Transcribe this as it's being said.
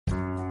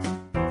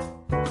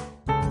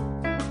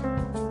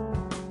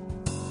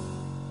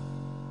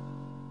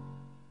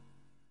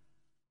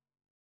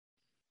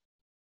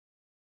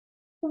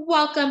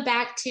Welcome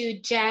back to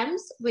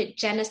Gems with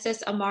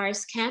Genesis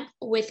Amaris Kemp.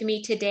 With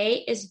me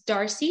today is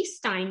Darcy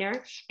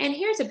Steiner, and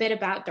here's a bit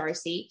about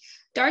Darcy.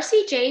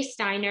 Darcy J.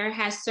 Steiner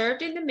has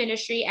served in the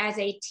ministry as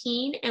a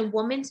teen and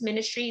women's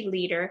ministry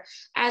leader,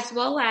 as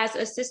well as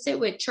assisted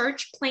with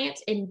church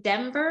plants in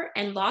Denver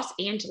and Los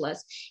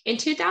Angeles. In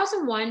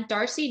 2001,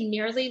 Darcy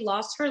nearly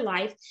lost her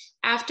life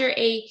after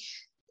a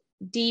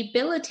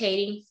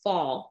debilitating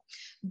fall.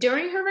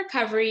 During her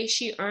recovery,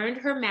 she earned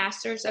her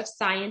Master's of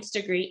Science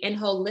degree in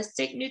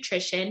holistic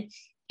nutrition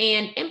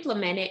and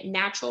implemented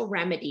natural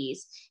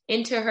remedies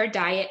into her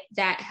diet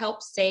that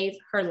helped save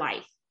her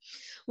life.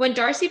 When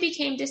Darcy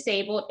became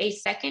disabled a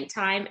second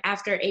time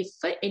after a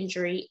foot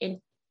injury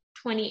in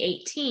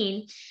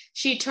 2018,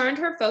 she turned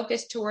her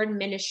focus toward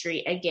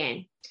ministry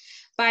again.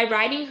 By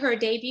writing her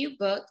debut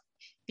book,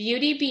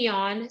 Beauty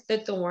Beyond the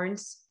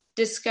Thorns,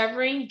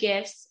 Discovering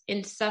Gifts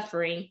in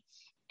Suffering,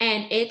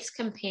 and its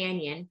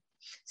companion,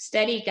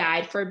 Study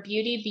Guide for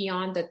Beauty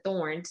Beyond the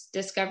Thorns,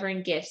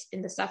 Discovering Gifts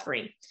in the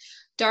Suffering.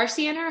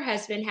 Darcy and her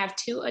husband have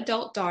 2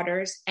 adult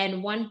daughters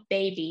and 1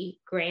 baby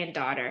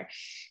granddaughter.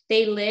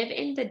 They live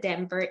in the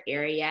Denver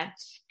area.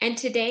 And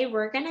today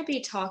we're going to be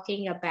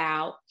talking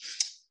about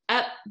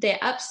the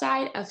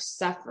upside of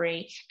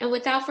suffering. And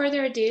without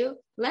further ado,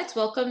 let's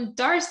welcome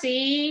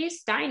Darcy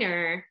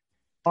Steiner.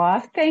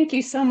 Oh, thank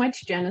you so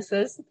much,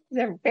 Genesis.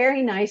 It's a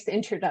very nice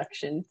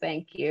introduction.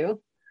 Thank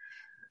you.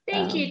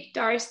 Thank you,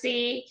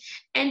 Darcy.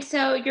 And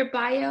so your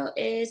bio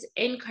is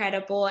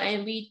incredible.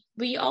 And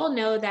we all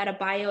know that a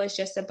bio is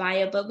just a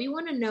bio, but we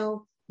want to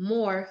know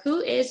more.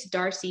 Who is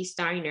Darcy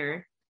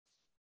Steiner?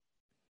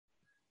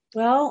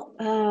 Well,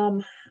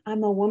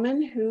 I'm a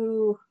woman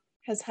who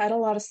has had a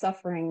lot of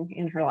suffering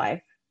in her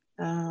life.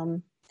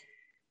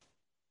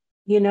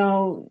 You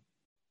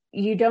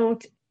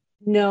don't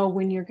know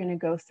when you're going to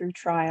go through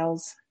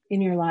trials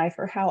in your life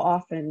or how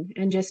often.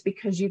 And just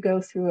because you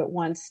go through it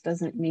once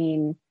doesn't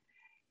mean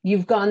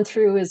you've gone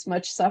through as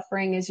much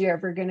suffering as you're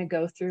ever going to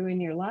go through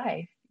in your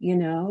life.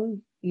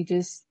 You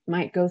just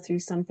might go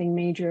through something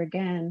major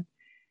again.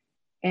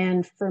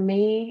 And for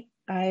me,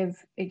 I've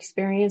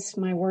experienced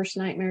my worst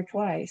nightmare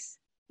twice,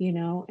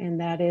 and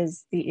that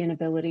is the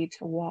inability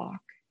to walk.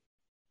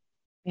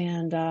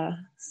 And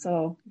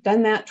so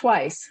done that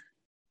twice,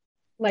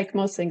 like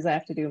most things I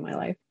have to do in my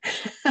life.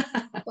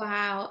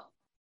 Wow.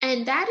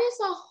 And that is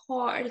a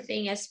hard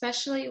thing,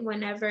 especially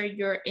whenever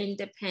you're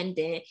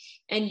independent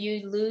and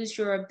you lose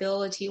your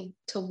ability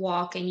to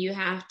walk and you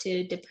have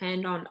to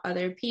depend on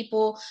other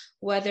people,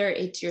 whether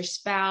it's your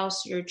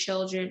spouse, your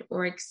children,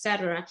 or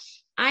etc.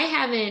 I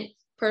haven't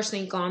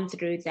personally gone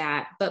through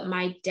that, but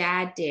my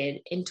dad did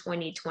in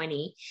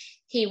 2020.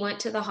 He went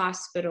to the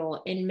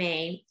hospital in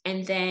May,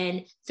 and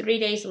then 3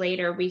 days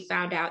later, we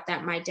found out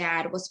that my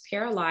dad was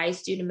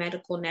paralyzed due to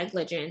medical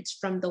negligence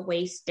from the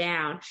waist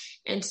down.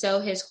 And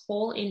so his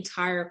whole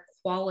entire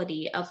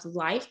quality of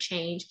life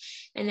changed.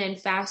 And then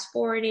fast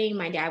forwarding,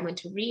 my dad went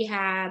to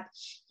rehab.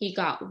 He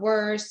got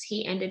worse.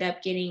 He ended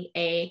up getting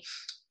a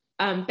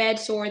bed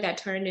sore that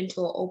turned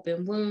into an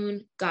open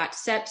wound, got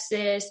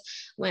sepsis,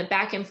 went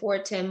back and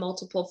forth to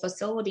multiple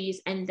facilities.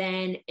 And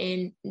then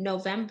in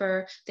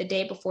November, the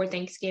day before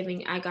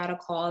Thanksgiving, I got a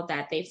call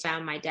that they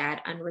found my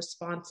dad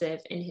unresponsive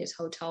in his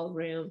hotel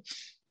room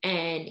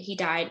and he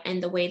died.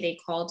 And the way they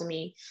called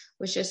me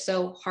was just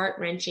so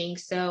heart-wrenching.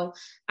 So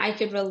I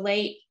could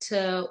relate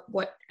to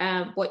what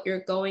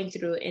you're going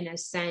through in a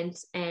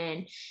sense.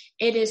 And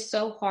it is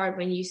so hard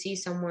when you see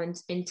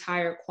someone's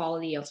entire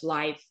quality of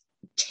life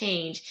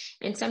change.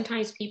 And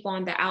sometimes people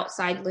on the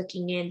outside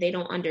looking in, they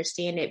don't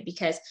understand it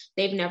because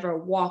they've never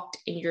walked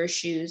in your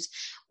shoes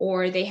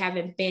or they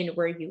haven't been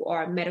where you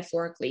are,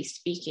 metaphorically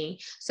speaking.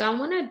 So I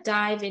want to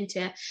dive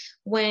into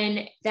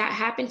when that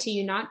happened to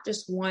you, not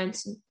just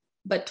once,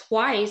 but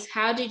twice.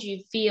 How did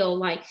you feel?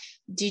 Like,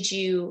 did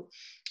you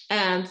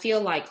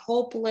feel like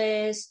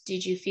hopeless?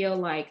 Did you feel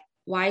like,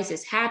 why is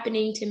this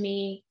happening to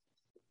me?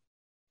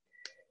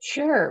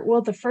 Sure.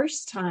 Well, the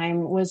first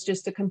time was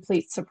just a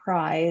complete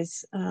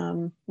surprise.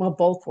 Well,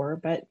 both were,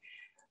 but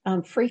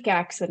freak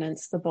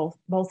accidents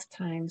both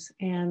times.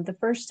 And the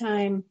first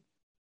time,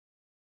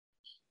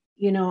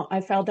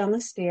 I fell down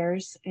the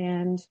stairs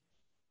and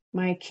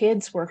my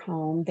kids were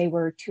home. They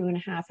were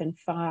 2.5 and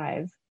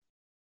 5.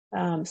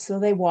 So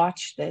they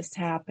watched this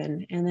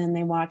happen, and then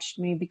they watched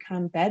me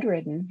become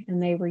bedridden,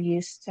 and they were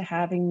used to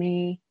having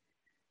me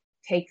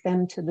take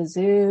them to the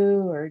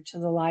zoo or to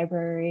the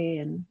library.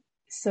 And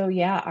so,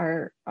 yeah,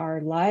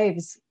 our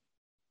lives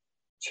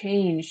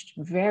changed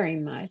very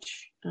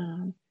much,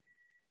 and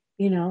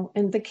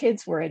the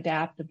kids were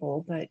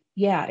adaptable, but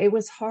yeah, it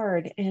was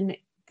hard. And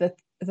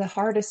the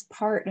hardest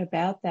part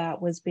about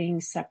that was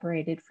being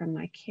separated from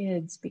my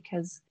kids,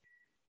 because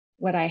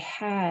what I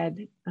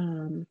had,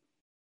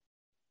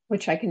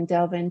 which I can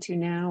delve into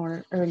now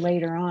or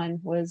later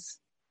on, was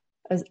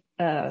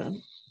a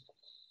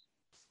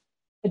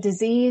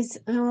disease.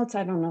 I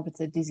don't know if it's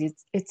a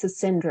disease. It's a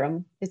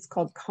syndrome. It's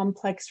called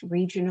complex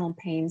regional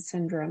pain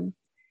syndrome,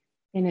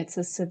 and it's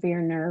a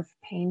severe nerve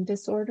pain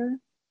disorder.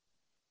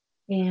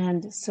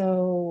 And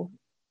so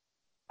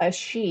a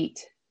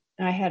sheet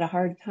I had a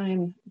hard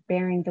time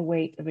bearing the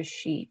weight of a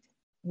sheet,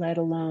 let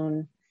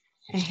alone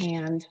a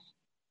hand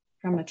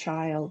from a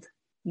child,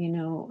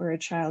 or a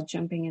child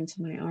jumping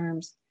into my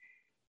arms.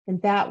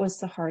 And that was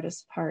the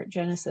hardest part.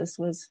 Genesis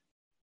was,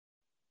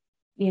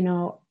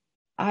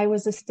 I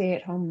was a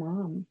stay-at-home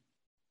mom,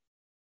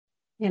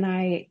 and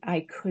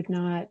I could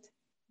not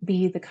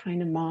be the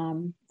kind of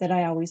mom that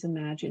I always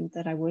imagined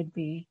that I would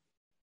be.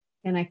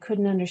 And I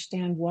couldn't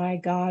understand why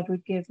God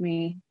would give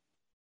me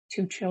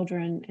 2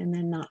 children and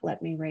then not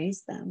let me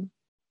raise them.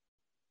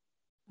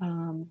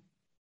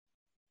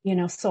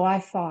 So I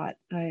fought.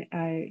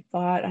 I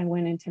fought. I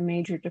went into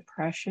major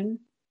depression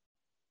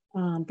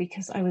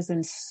because I was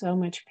in so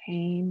much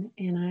pain,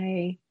 and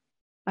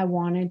I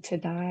wanted to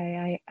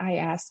die. I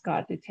asked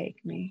God to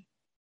take me,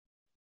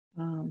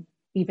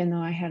 even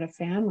though I had a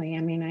family.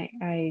 I mean,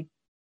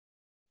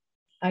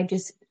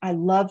 I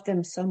loved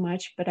them so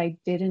much, but I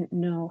didn't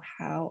know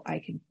how I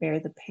could bear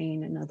the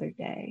pain another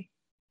day.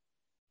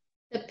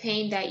 The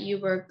pain that you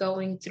were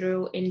going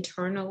through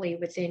internally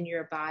within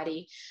your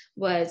body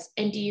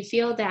and do you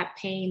feel that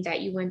pain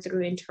that you went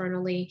through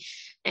internally,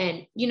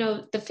 and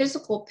the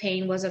physical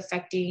pain was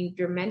affecting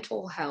your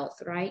mental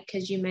health, right?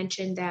 Because you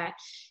mentioned that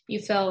you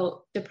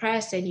felt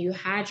depressed and you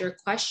had your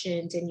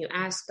questions and you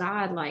asked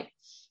God, like,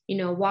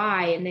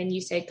 why? And then you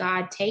said,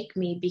 God, take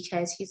me,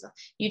 because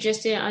you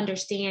just didn't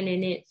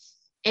understand.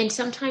 And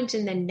sometimes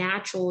in the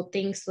natural,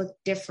 things look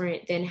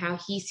different than how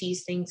he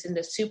sees things in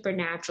the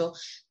supernatural.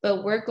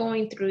 But we're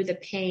going through the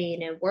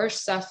pain and we're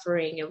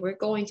suffering and we're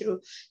going through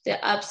the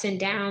ups and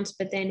downs.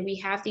 But then we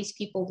have these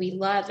people we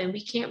love, and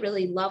we can't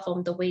really love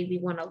them the way we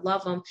want to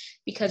love them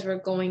because we're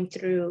going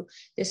through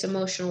this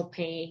emotional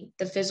pain,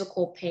 the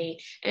physical pain,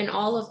 and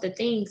all of the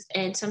things.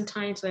 And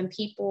sometimes when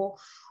people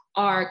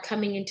are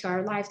coming into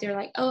our life, they're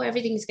like, oh,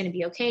 everything's going to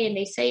be okay. And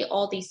they say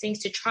all these things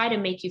to try to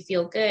make you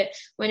feel good,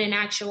 when in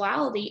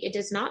actuality, it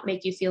does not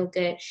make you feel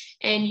good.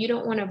 And you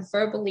don't want to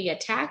verbally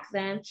attack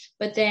them.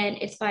 But then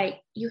it's like,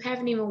 you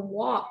haven't even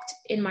walked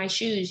in my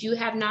shoes. You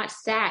have not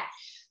sat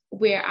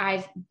where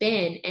I've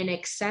been, and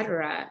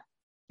etc.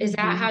 Is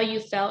that how you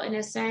felt in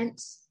a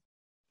sense?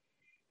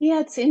 Yeah,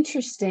 it's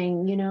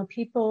interesting.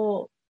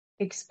 People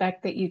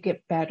expect that you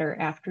get better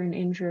after an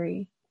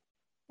injury.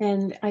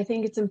 And I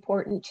think it's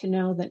important to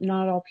know that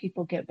not all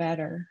people get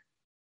better.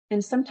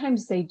 And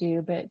sometimes they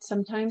do, but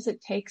sometimes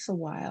it takes a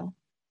while,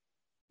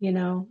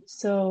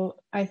 So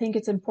I think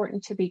it's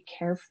important to be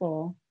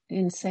careful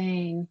in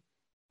saying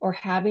or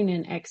having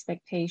an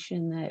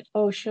expectation that,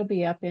 oh, she'll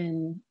be up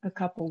in a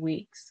couple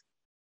weeks,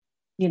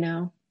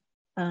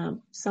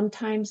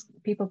 Sometimes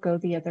people go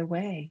the other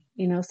way,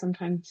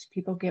 sometimes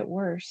people get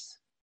worse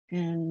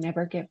and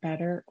never get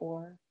better,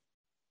 or,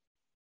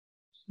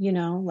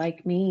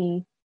 like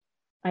me,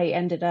 I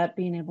ended up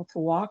being able to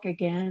walk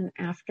again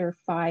after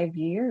 5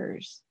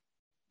 years,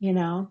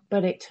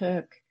 but it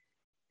took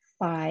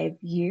 5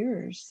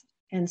 years.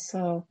 And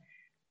so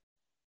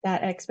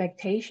that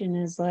expectation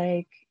is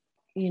like,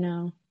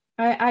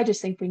 I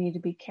just think we need to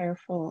be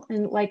careful.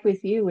 And like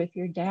with you, with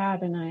your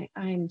dad, and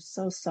I'm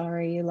so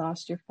sorry you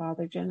lost your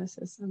father,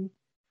 Genesis. And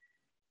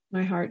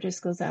my heart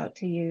just goes out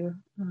to you.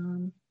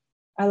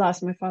 I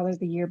lost my father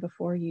the year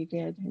before you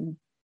did. And,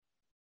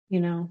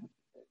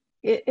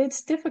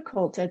 it's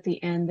difficult at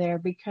the end there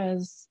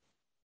because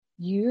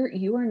you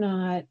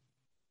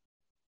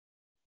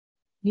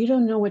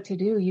don't know what to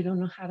do. You don't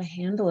know how to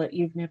handle it.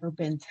 You've never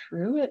been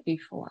through it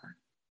before.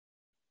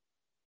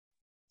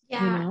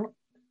 Yeah.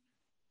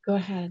 Go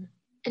ahead.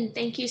 And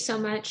thank you so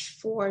much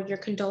for your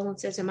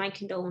condolences and my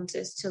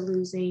condolences to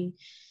losing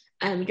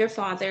your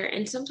father.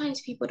 And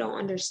sometimes people don't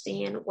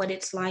understand what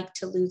it's like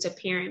to lose a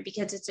parent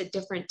because it's a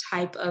different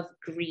type of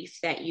grief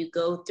that you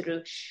go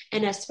through,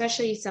 and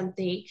especially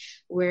something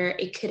where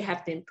it could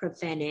have been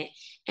prevented.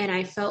 And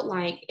I felt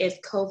like if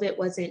COVID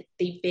wasn't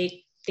the big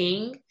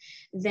thing,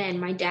 then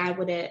my dad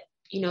would have,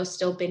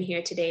 still been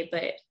here today.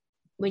 But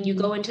when you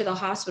go into the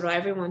hospital,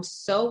 everyone's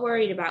so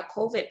worried about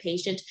COVID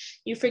patients.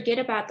 You forget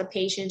about the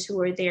patients who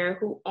are there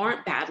who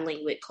aren't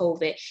battling with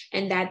COVID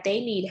and that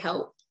they need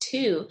help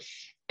too.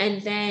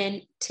 And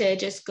then to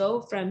just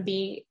go from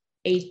being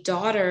a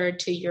daughter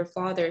to your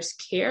father's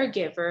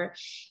caregiver,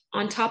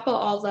 on top of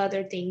all the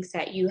other things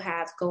that you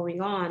have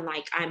going on,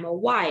 like I'm a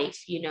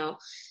wife,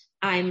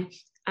 I'm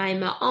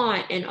an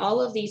aunt, and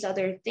all of these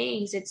other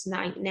things. It's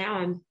like now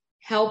I'm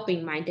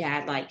helping my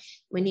dad, like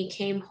when he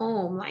came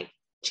home, like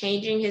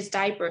changing his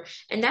diaper.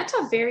 And that's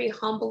a very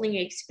humbling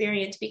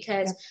experience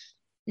because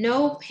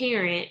no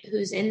parent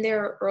who's in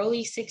their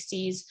early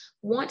 60s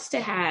wants to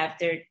have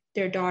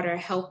their daughter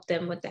help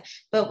them with that.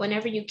 But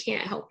whenever you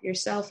can't help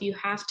yourself, you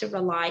have to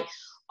rely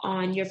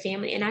on your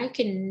family. And I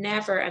can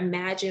never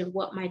imagine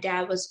what my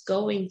dad was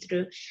going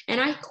through.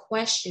 And I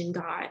questioned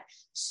God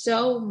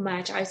so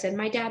much. I said,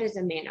 my dad is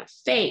a man of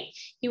faith.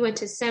 He went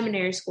to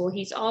seminary school.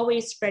 He's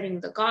always spreading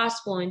the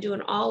gospel and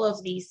doing all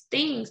of these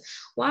things.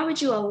 Why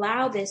would you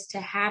allow this to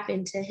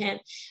happen to him?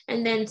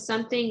 And then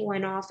something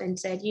went off and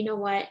said, you know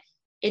what?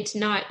 It's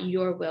not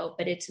your will,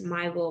 but it's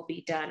my will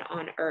be done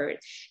on earth.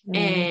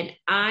 And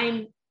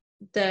I'm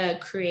the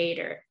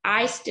creator.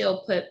 I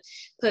still put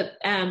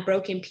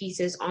broken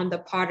pieces on the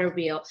potter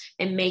wheel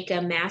and make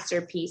a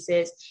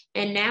masterpieces.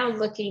 And now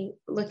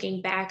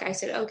looking back, I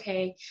said,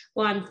 okay,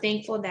 well, I'm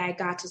thankful that I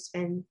got to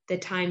spend the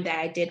time that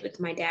I did with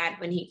my dad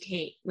when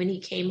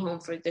he came home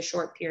for the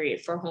short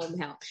period for home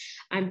health.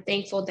 I'm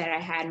thankful that I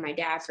had my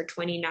dad for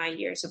 29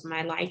 years of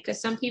my life,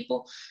 because some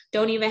people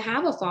don't even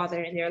have a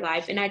father in their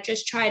life. And I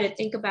just try to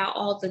think about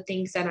all the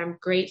things that I'm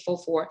grateful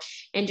for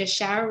and just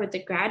shower with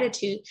the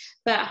gratitude.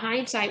 But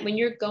hindsight, when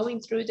you're going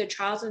through the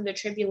trials and the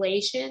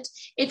tribulations,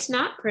 it's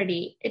not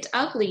pretty, it's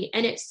ugly,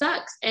 and it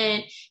sucks.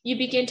 And you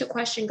begin to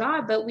question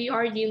God, but we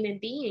are human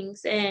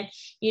beings. And,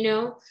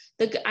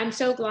 I'm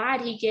so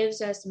glad he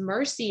gives us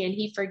mercy and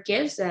he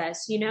forgives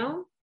us.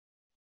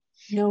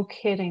 No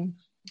kidding.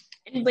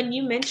 And when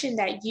you mentioned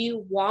that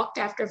you walked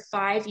after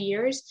 5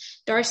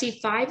 years, Darcy,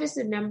 5 is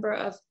the number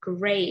of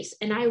grace.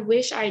 And I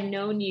wish I'd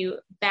known you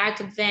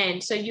back then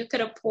so you could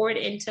have poured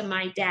into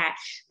my dad.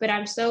 But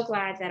I'm so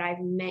glad that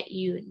I've met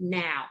you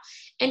now.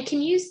 And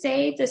can you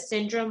say the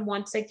syndrome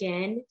once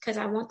again? Because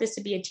I want this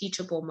to be a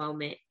teachable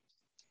moment.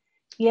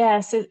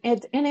 Yes, and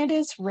it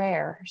is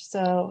rare.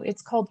 So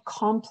it's called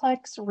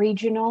complex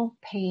regional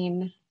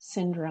pain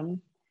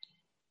syndrome.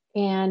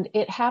 And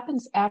it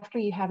happens after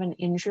you have an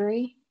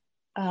injury.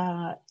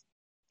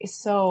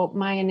 So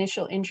my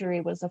initial injury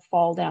was a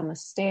fall down the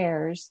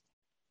stairs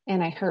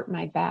and I hurt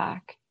my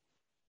back.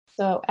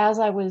 So as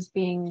I was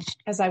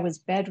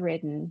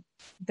bedridden,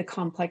 the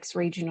complex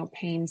regional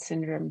pain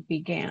syndrome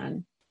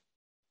began.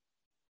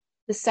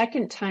 The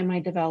second time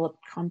I developed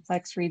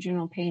complex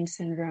regional pain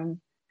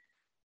syndrome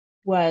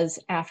was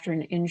after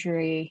an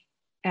injury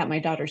at my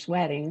daughter's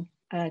wedding.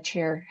 A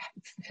chair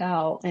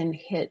fell and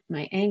hit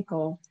my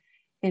ankle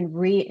and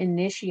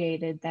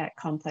reinitiated that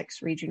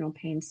complex regional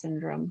pain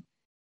syndrome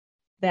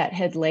that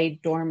had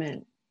laid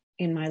dormant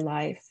in my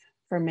life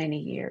for many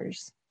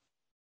years.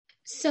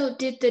 So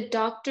did the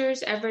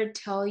doctors ever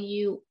tell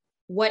you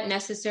what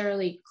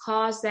necessarily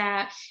caused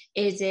that?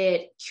 Is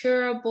it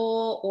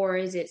curable, or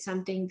is it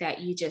something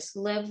that you just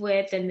live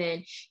with and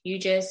then you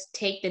just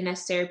take the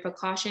necessary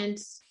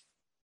precautions?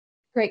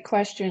 Great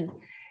question.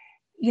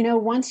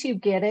 Once you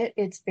get it,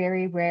 it's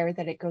very rare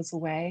that it goes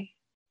away.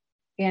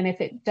 And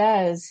if it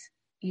does,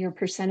 your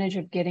percentage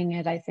of getting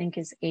it, I think,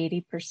 is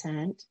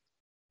 80%,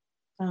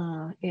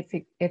 if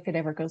it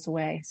ever goes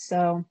away.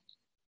 So,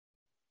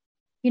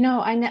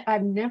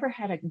 I've never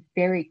had a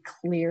very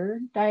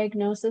clear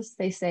diagnosis.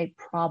 They say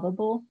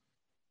probable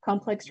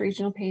complex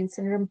regional pain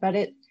syndrome, but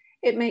it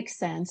makes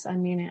sense. I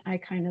mean, I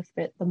kind of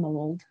fit the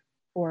mold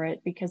for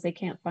it because they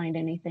can't find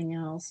anything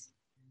else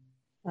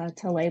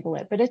to label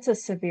it. But it's a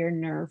severe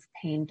nerve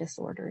pain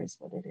disorder is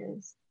what it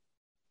is.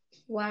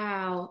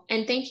 Wow.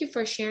 And thank you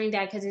for sharing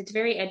that, because it's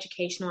very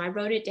educational. I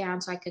wrote it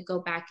down so I could go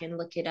back and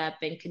look it up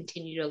and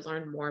continue to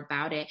learn more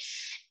about it.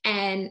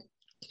 And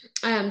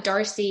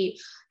Darcy,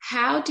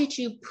 how did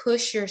you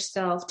push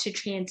yourself to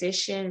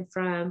transition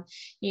from,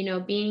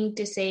 being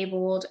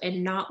disabled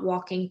and not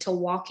walking to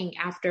walking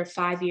after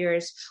 5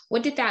 years?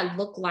 What did that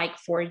look like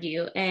for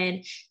you?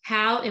 And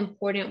how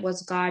important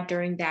was God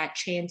during that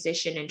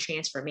transition and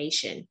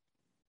transformation?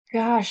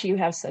 Gosh, you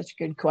have such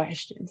good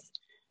questions.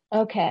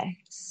 Okay,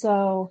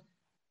 so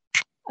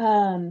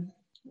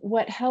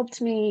what helped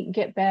me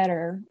get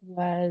better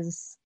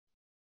was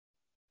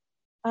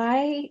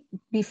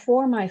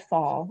before my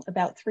fall,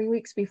 about 3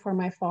 weeks before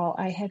my fall,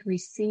 I had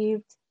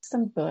received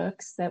some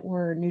books that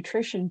were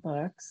nutrition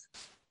books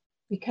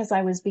because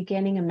I was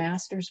beginning a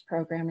master's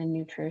program in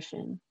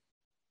nutrition.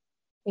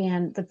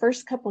 And the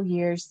first couple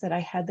years that I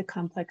had the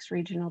complex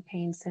regional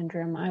pain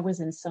syndrome, I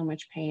was in so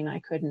much pain. I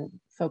couldn't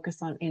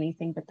focus on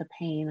anything but the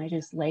pain. I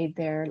just laid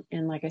there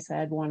and, like I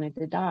said, wanted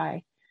to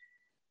die.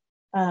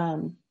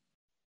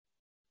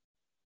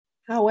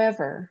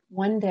 However,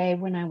 one day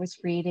when I was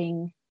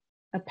reading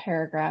a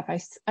paragraph,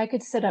 I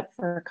could sit up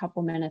for a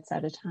couple minutes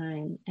at a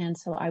time. And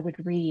so I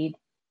would read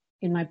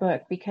in my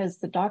book because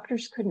the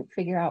doctors couldn't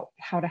figure out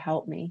how to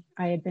help me.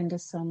 I had been to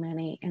so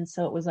many. And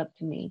so it was up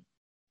to me.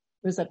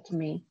 It was up to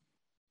me.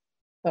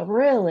 But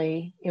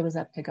really, it was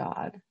up to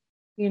God.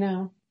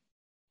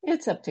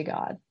 It's up to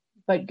God.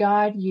 But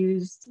God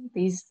used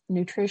these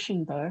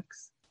nutrition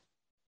books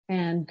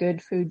and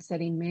good foods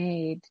that he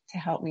made to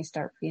help me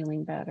start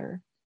feeling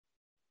better.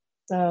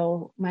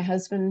 So my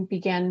husband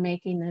began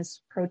making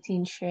this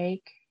protein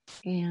shake,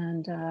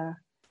 and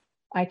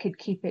I could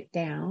keep it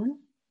down,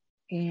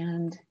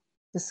 and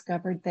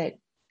discovered that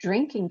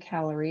drinking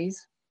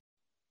calories,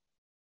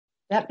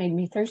 that made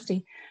me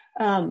thirsty,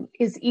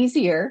 is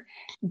easier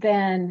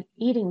than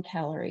eating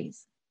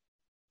calories.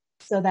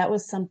 So that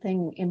was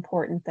something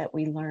important that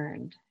we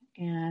learned.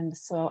 And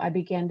so I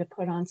began to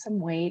put on some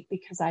weight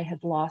because I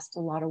had lost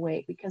a lot of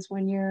weight, because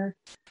when you're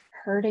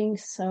hurting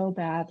so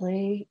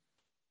badly,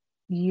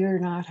 you're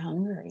not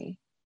hungry.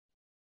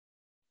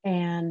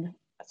 And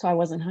so I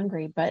wasn't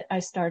hungry, but I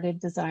started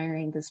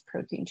desiring this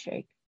protein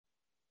shake.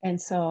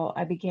 And so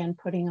I began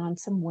putting on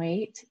some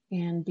weight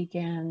and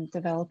began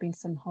developing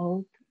some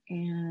hope.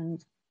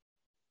 And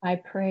I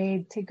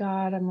prayed to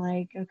God. I'm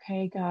like,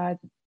 okay, God,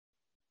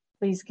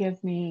 Please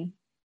give me,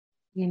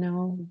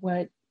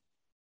 what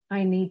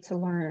I need to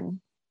learn.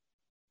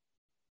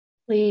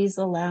 Please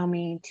allow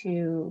me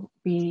to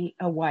be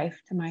a wife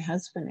to my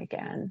husband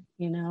again,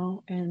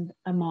 and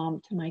a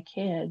mom to my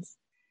kids.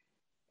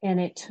 And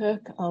it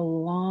took a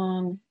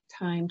long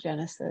time,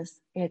 Genesis.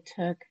 It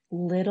took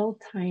little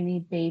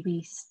tiny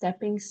baby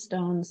stepping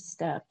stone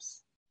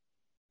steps.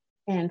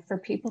 And for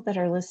people that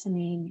are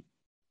listening,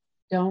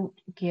 don't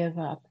give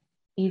up.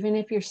 Even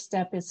if your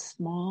step is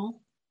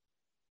small,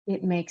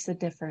 it makes a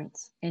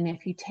difference. And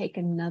if you take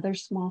another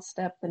small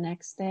step the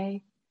next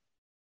day,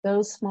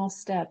 those small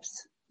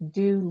steps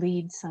do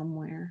lead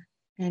somewhere.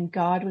 And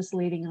God was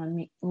leading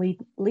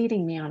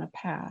me on a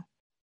path.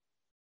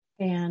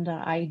 And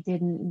I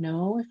didn't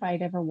know if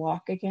I'd ever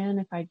walk again,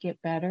 if I'd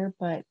get better,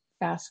 but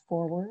fast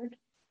forward,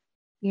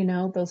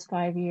 those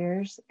 5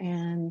 years.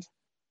 And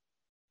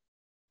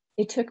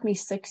it took me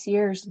 6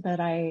 years, but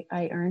I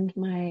earned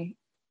my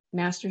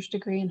master's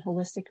degree in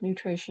holistic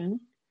nutrition,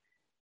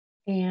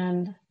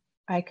 and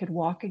I could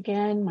walk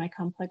again. My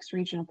complex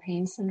regional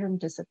pain syndrome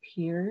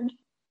disappeared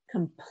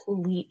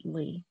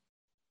completely.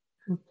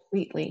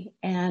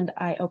 And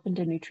I opened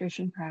a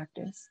nutrition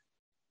practice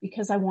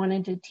because I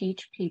wanted to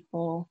teach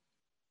people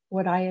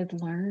what I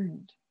had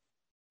learned.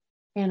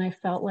 And I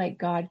felt like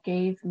God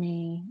gave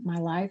me my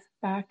life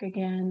back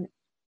again,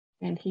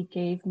 and He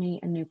gave me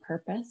a new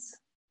purpose.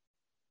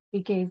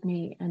 He gave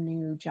me a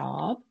new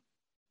job.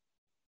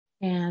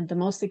 And the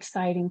most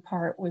exciting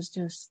part was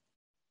just,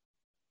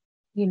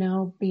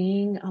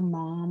 being a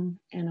mom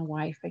and a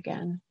wife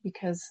again,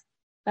 because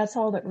that's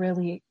all that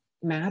really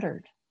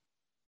mattered.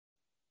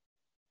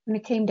 When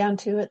it came down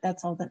to it,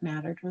 that's all that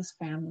mattered was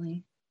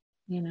family,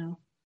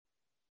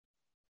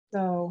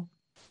 So,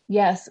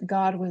 yes,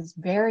 God was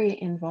very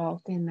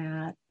involved in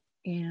that.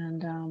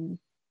 And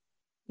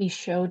He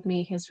showed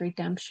me His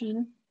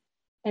redemption.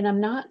 And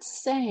I'm not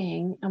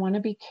saying, I want to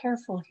be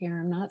careful here.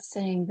 I'm not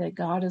saying that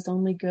God is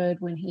only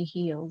good when He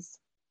heals.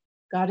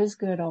 God is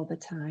good all the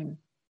time.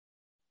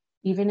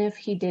 Even if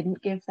He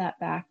didn't give that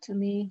back to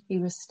me, He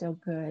was still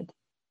good.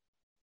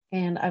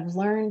 And I've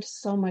learned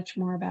so much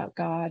more about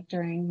God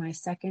during my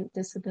second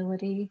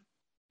disability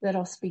that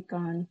I'll speak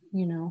on,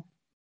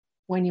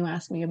 when you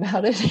ask me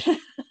about it.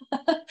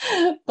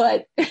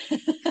 But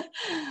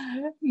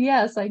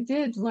yes, I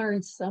did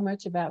learn so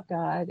much about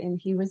God, and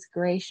He was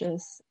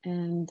gracious,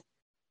 and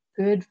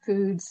good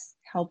foods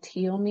helped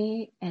heal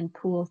me, and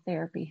pool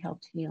therapy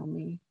helped heal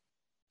me.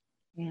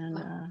 And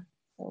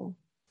so.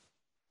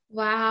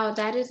 Wow,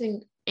 that is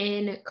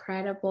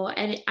incredible.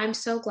 And I'm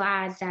so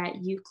glad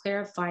that you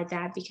clarified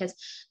that, because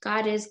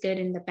God is good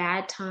in the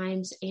bad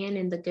times and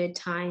in the good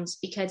times,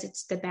 because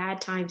it's the bad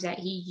times that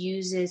He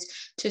uses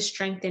to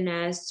strengthen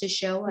us, to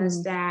show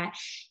us that,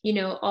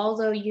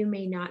 although you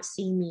may not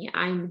see me,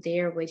 I'm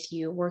there with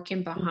you,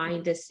 working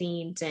behind the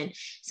scenes. And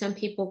some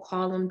people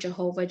call Him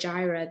Jehovah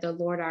Jireh, the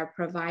Lord our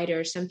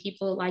provider. Some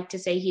people like to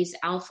say He's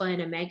Alpha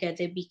and Omega,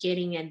 the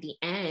beginning and the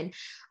end.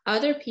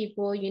 Other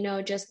people,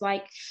 just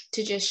like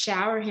to just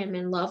shower Him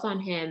and love on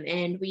Him.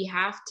 And we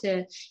have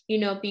to,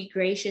 be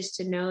gracious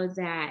to know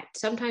that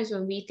sometimes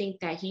when we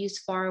think that He's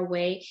far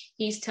away,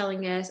 He's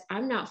telling us,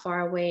 I'm not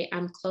far away,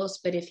 I'm close.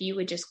 But if you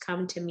would just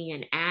come to me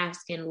and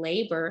ask and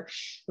labor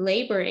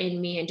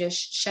in me, and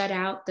just shut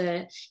out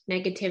the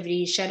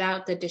negativity, shut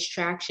out the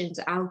distractions,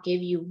 I'll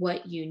give you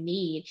what you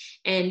need.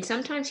 And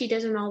sometimes He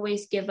doesn't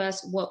always give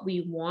us what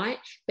we want,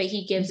 but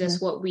He gives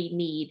us what we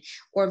need,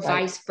 or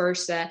vice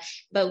versa.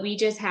 But we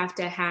just have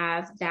to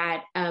have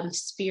that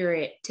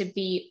spirit to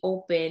be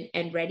open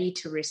and ready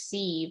to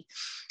receive.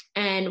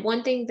 And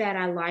one thing that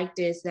I liked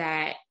is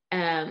that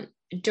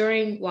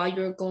while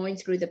you're going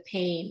through the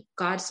pain,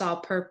 God saw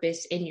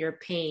purpose in your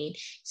pain.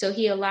 So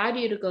He allowed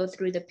you to go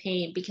through the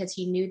pain because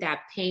He knew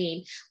that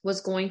pain was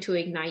going to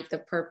ignite the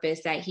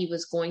purpose that He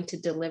was going to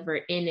deliver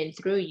in and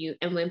through you.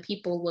 And when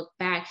people look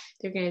back,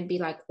 they're going to be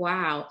like,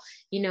 wow,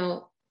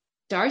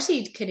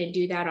 Darcy couldn't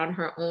do that on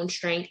her own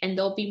strength, and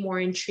they'll be more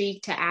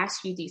intrigued to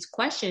ask you these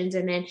questions.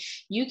 And then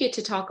you get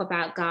to talk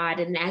about God.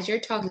 And as you're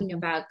talking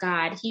about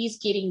God, He's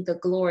getting the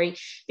glory,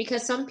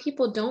 because some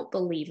people don't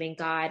believe in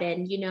God,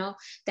 and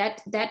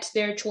that's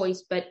their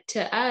choice. But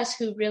to us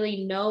who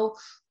really know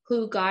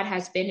who God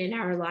has been in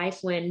our life,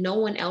 when no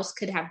one else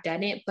could have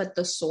done it but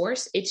the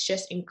source, it's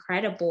just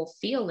incredible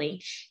feeling.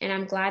 And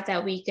I'm glad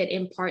that we could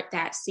impart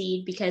that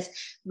seed, because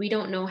we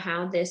don't know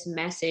how this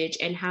message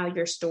and how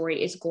your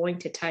story is going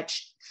to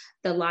touch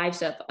the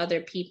lives of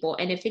other people.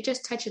 And if it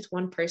just touches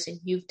one person,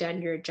 you've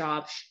done your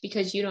job,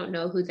 because you don't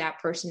know who that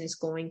person is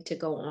going to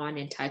go on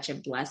and touch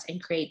and bless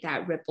and create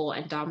that ripple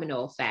and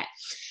domino effect.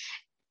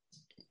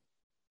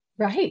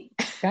 Right.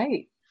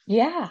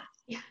 Yeah.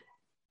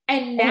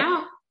 And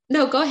now,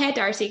 no, go ahead,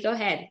 Darcy, go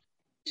ahead. I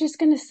was just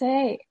going to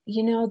say,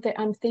 that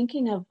I'm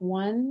thinking of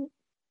one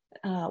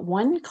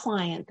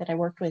client that I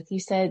worked with. You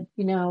said,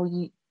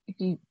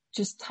 you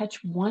just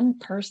touch one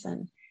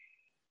person.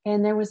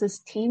 And there was this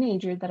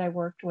teenager that I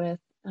worked with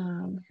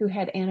who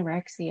had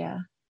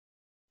anorexia,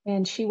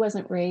 and she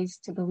wasn't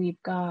raised to believe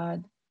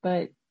God,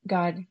 but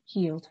God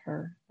healed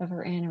her of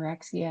her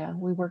anorexia.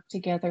 We worked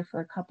together for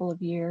a couple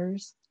of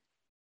years,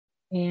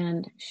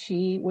 and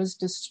she was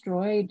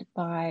destroyed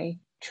by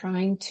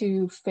trying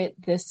to fit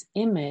this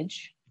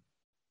image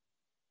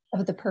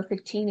of the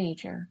perfect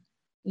teenager.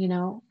 You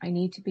know, I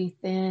need to be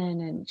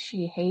thin, and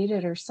she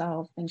hated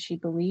herself and she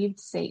believed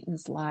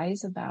Satan's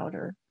lies about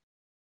her.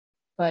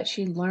 But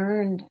she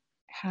learned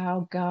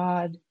how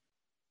God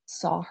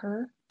saw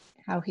her,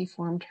 how he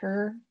formed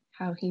her,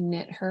 how he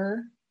knit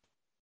her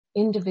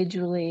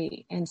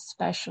individually and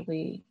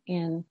specially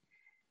in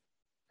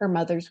her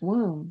mother's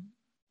womb.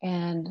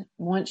 And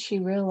once she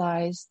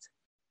realized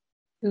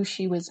who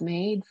she was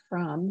made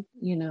from,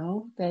 you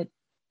know, that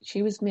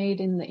she was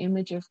made in the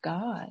image of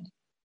God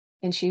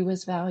and she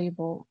was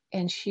valuable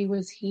and she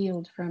was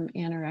healed from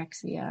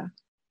anorexia.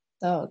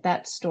 So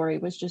that story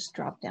was just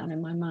dropped down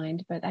in my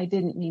mind, but I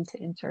didn't mean to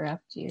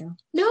interrupt you.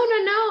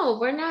 No.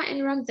 We're not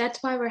interrupting.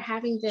 That's why we're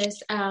having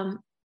this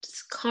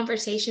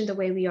conversation the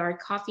way we are,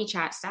 coffee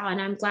chat style.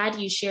 And I'm glad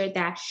you shared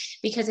that,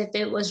 because if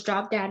it was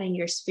dropped down in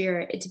your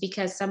spirit, it's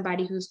because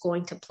somebody who's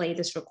going to play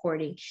this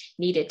recording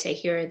needed to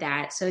hear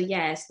that. So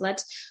yes,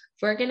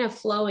 we're going to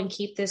flow and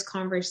keep this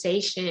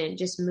conversation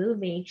just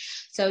moving.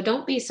 So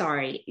don't be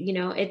sorry. You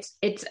know, it's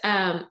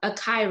a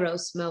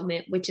Kairos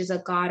moment, which is a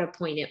God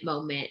appointed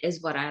moment,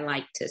 is what I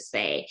like to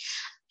say.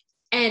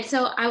 And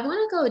so I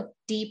want to go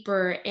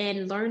deeper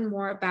and learn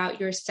more about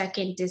your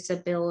second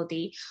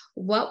disability.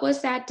 What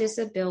was that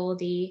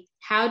disability?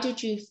 How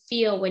did you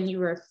feel when you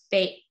were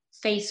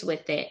faced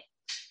with it?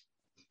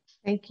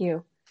 Thank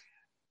you.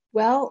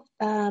 Well,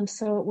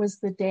 so it was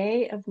the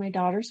day of my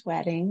daughter's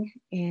wedding,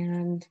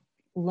 and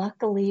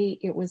luckily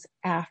it was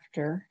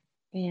after,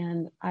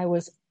 and I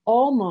was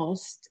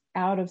almost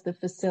out of the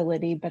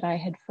facility, but I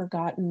had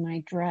forgotten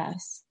my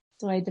dress.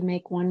 So I had to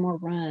make one more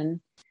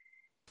run.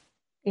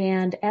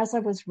 And as I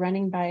was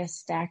running by a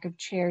stack of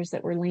chairs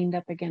that were leaned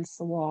up against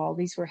the wall,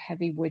 these were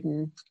heavy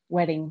wooden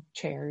wedding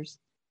chairs.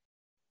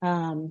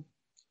 One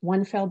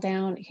fell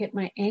down, hit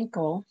my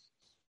ankle,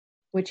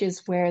 which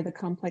is where the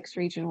complex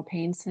regional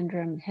pain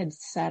syndrome had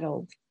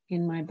settled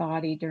in my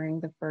body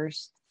during the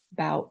first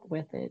bout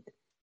with it.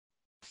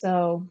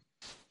 So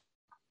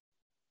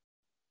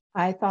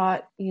I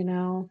thought, you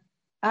know,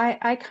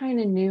 I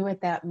kind of knew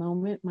at that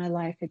moment my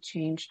life had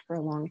changed for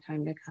a long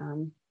time to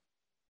come.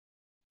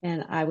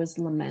 And I was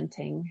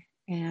lamenting.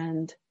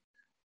 And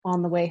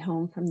on the way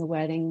home from the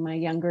wedding, my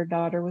younger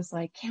daughter was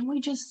like, can't we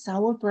just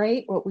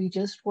celebrate what we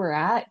just were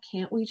at?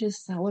 Can't we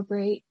just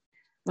celebrate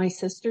my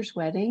sister's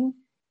wedding?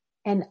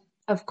 And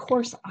of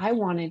course, I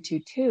wanted to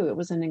too. It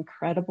was an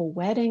incredible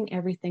wedding.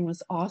 Everything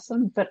was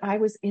awesome, but I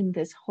was in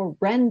this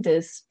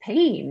horrendous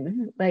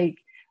pain. Like,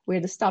 we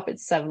had to stop at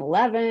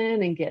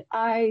 7-Eleven and get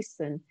ice.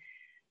 And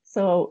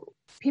so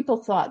people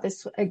thought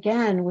this,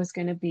 again, was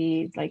going to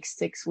be like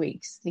 6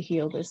 weeks to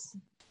heal this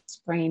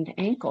sprained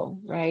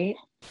ankle, right?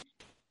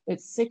 But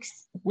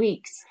 6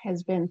 weeks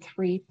has been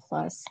 3+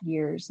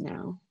 years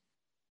now.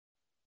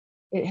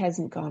 It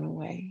hasn't gone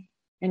away.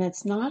 And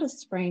it's not a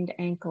sprained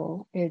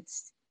ankle.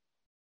 It's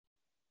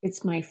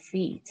my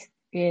feet.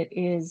 It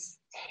is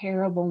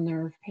terrible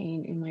nerve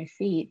pain in my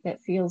feet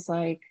that feels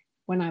like,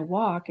 when I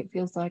walk, it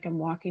feels like I'm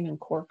walking in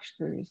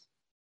corkscrews.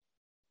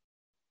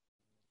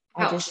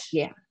 Ouch.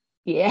 Yeah.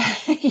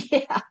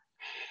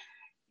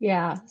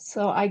 Yeah.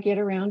 So I get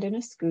around in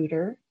a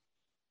scooter.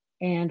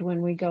 And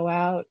when we go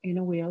out in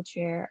a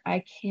wheelchair,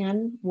 I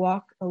can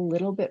walk a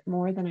little bit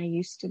more than I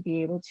used to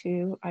be able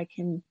to. I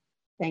can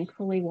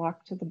thankfully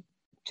walk to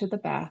the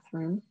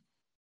bathroom,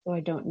 so I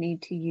don't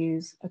need to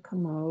use a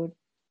commode.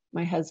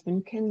 My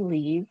husband can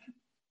leave,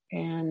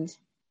 and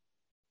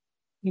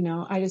you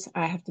know, I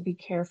have to be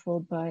careful,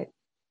 but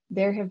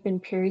there have been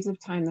periods of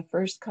time, the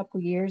first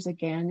couple years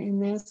again in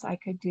this, I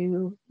could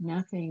do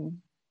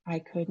nothing. I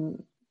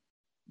couldn't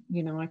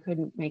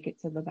make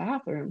it to the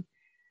bathroom.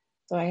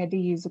 So I had to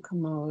use a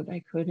commode.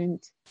 I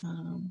couldn't.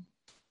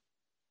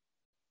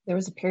 There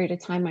was a period of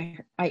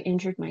time I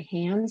injured my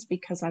hands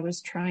because I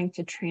was trying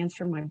to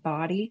transfer my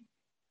body,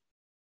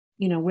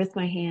 you know, with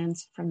my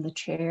hands from the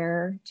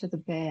chair to the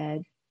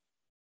bed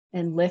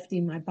and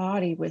lifting my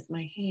body with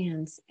my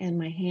hands. And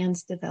my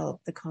hands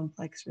developed the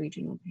complex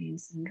regional pain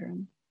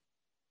syndrome.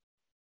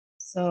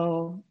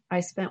 So I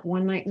spent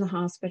one night in the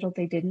hospital.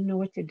 They didn't know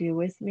what to do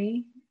with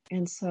me.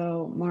 And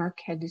so Mark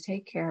had to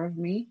take care of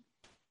me.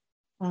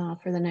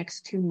 For the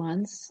next 2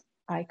 months,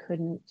 I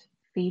couldn't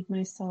feed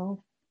myself.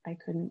 I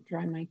couldn't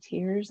dry my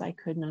tears. I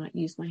could not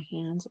use my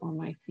hands or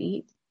my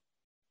feet.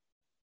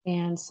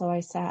 And so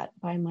I sat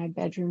by my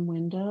bedroom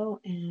window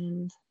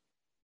and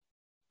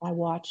I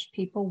watched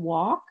people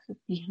walk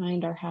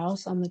behind our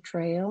house on the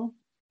trail.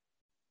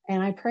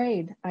 And I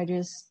prayed. I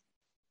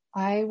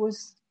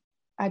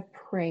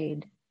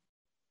prayed.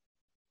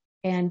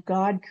 And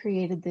God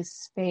created this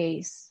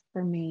space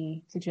for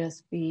me to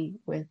just be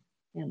with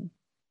him,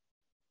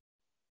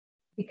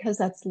 because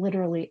that's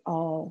literally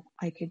all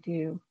I could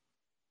do.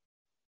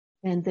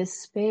 And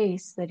this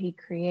space that he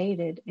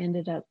created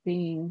ended up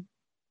being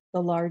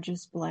the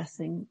largest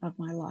blessing of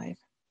my life.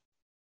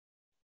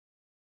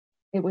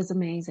 It was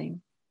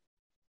amazing.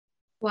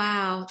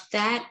 Wow,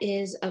 that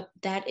is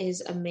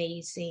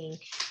amazing.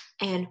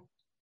 And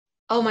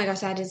oh my gosh,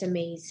 that is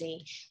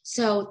amazing.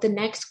 So the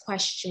next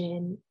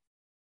question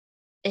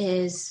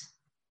is,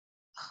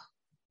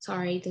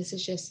 sorry, this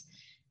is just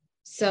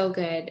so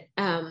good.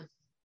 Do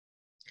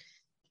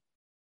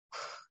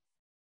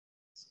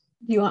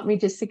you want me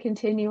just to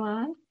continue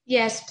on?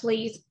 Yes,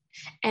 please.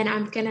 And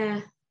I'm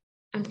gonna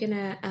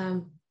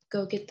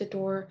go get the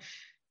door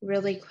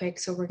really quick.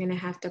 So we're gonna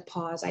have to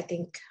pause. I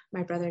think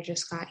my brother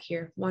just got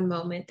here. One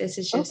moment. This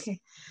is just, Okay.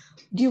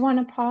 Do you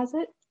want to pause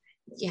it?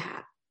 yeah.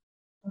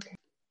 Okay.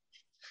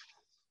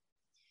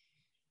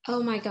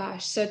 Oh my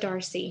gosh. So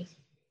Darcy,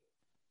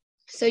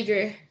 so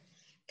you're,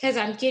 because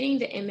I'm getting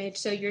the image.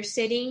 So you're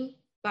sitting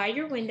by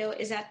your window.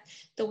 Is that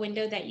the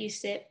window that you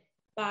sit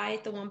by,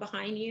 the one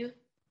behind you?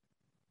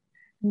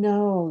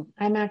 No,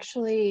 I'm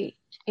actually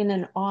in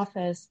an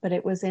office, but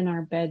it was in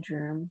our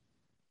bedroom.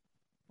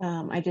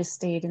 I just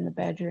stayed in the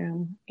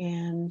bedroom,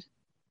 and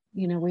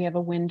we have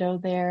a window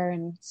there,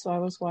 and so I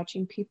was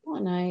watching people,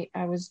 and I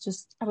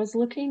was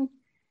looking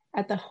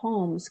at the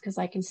homes because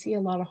I can see a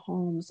lot of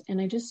homes,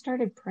 and I just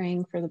started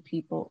praying for the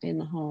people in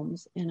the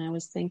homes, and I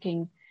was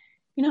thinking,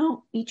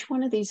 each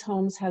one of these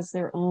homes has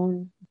their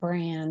own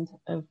brand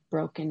of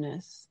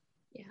brokenness.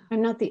 Yeah.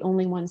 I'm not the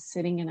only one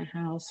sitting in a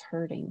house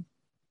hurting.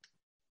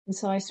 And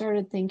so I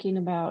started thinking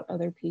about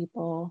other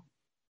people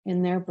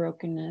in their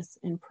brokenness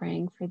and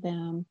praying for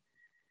them.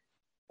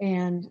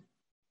 And,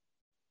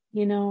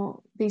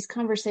 these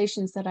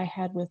conversations that I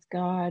had with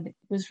God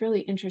was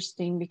really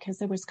interesting because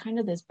there was kind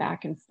of this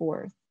back and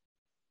forth.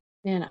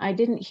 And I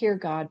didn't hear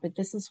God, but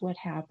this is what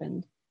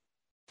happened.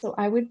 So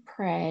I would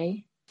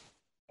pray,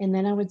 and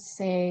then I would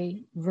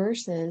say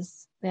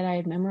verses that I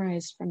had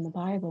memorized from the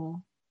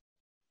Bible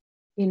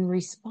in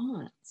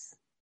response.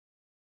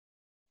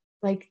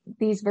 Like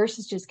these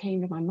verses just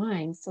came to my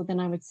mind. So then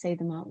I would say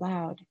them out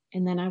loud,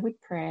 and then I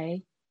would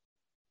pray,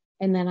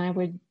 and then I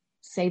would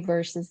say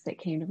verses that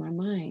came to my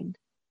mind.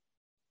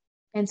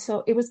 And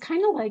so it was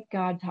kind of like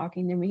God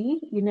talking to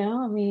me,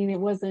 I mean, it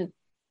wasn't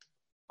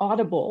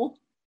audible,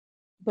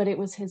 but it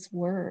was his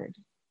word.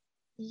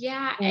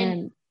 Yeah. And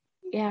And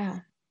yeah.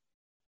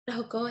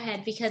 oh, go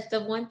ahead. Because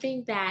the one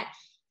thing that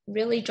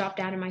really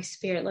dropped out of my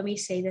spirit, let me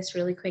say this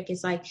really quick,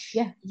 is like,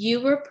 Yeah. you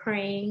were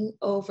praying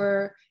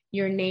over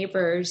your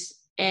neighbors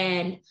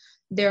and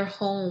their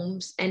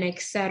homes and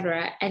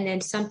etc. And then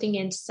something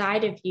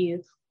inside of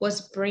you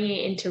was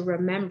bringing into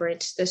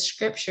remembrance the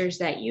scriptures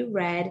that you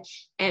read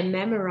and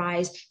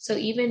memorized. So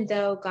even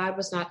though God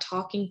was not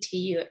talking to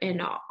you in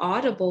an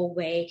audible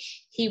way,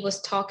 he was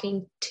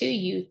talking to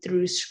you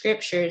through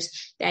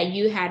scriptures that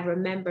you had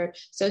remembered.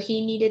 So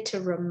he needed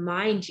to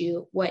remind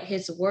you what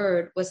his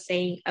word was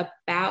saying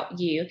about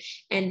you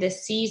and the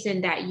season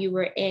that you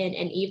were in.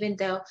 And even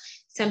though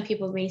some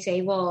people may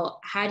say, well,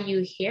 how do you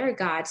hear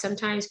God?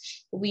 Sometimes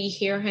we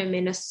hear him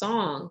in a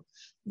song,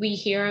 we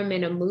hear him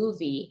in a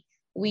movie,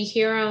 we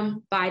hear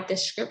him by the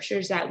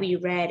scriptures that we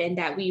read and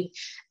that we've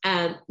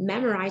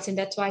memorized. And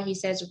that's why he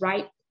says,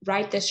 write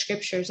the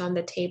scriptures on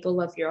the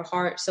table of your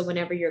heart. So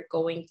whenever you're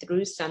going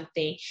through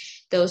something,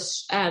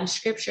 those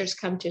scriptures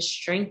come to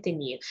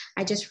strengthen you.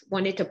 I just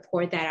wanted to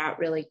pour that out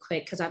really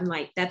quick because I'm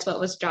like, that's what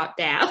was dropped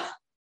down.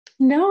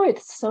 No,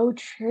 it's so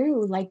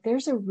true. Like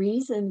there's a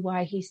reason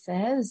why he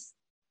says,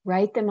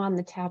 write them on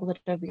the tablet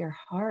of your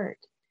heart.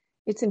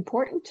 It's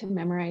important to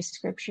memorize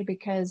scripture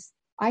because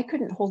I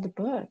couldn't hold a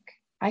book.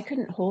 I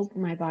couldn't hold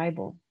my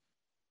Bible.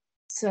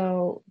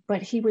 So,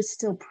 but he was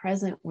still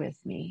present with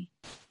me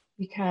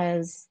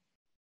because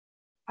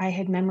I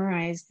had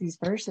memorized these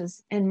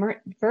verses and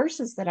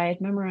verses that I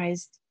had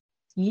memorized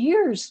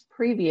years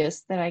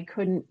previous that I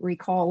couldn't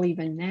recall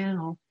even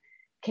now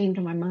came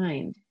to my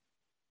mind.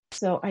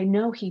 So I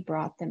know he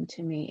brought them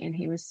to me and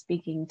he was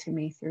speaking to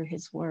me through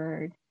his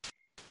word.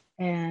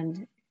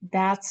 And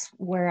that's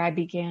where I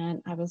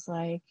began. I was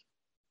like,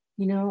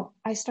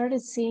 I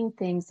started seeing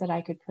things that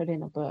I could put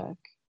in a book.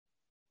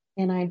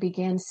 And I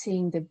began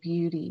seeing the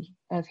beauty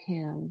of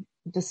him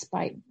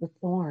despite the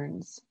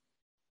thorns,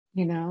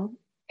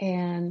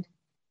 and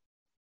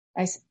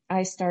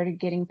I started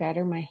getting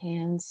better. My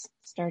hands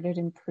started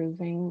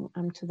improving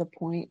to the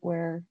point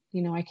where,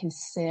 I can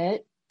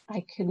sit.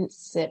 I couldn't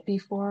sit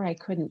before. I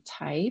couldn't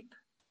type,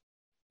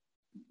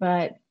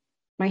 but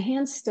my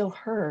hands still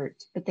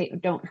hurt, but they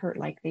don't hurt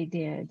like they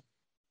did.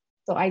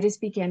 So I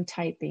just began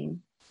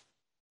typing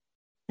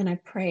and I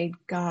prayed,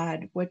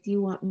 God, what do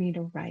you want me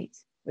to write?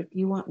 What do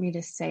you want me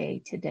to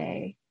say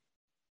today?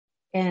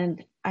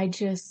 And I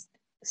just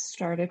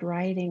started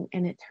writing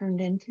and it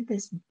turned into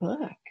this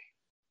book.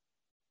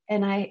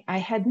 And I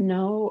had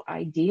no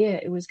idea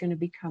it was going to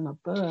become a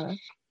book,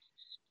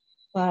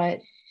 but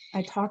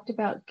I talked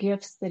about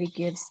gifts that he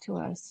gives to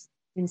us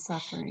in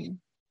suffering,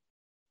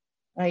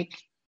 like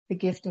the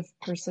gift of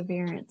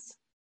perseverance,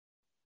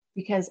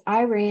 because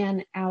I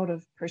ran out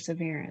of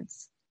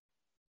perseverance.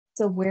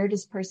 So where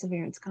does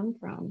perseverance come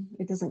from?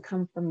 It doesn't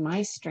come from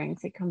my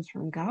strength. It comes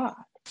from God,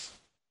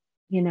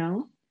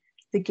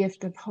 the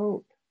gift of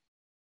hope.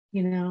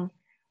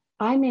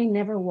 I may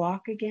never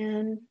walk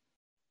again,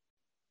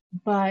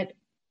 but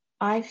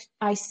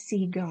I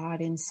see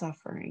God in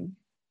suffering,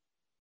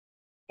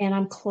 and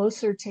I'm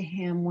closer to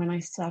him when I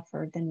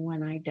suffer than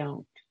when I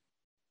don't.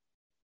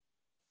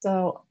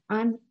 So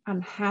I'm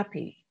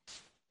happy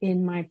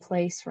in my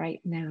place right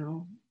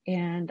now.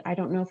 And I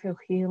don't know if he'll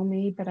heal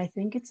me, but I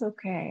think it's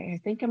okay.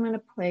 I think I'm in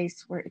a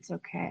place where it's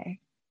okay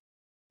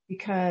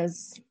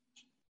because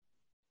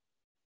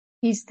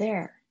he's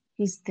there.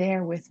 He's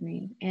there with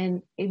me.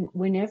 And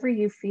whenever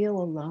you feel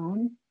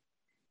alone,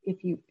 if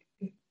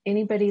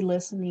anybody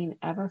listening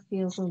ever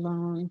feels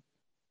alone,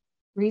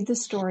 read the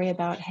story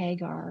about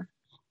Hagar,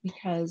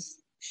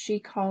 because she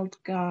called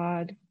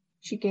God,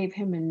 she gave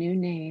him a new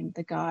name,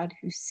 the God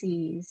who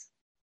sees,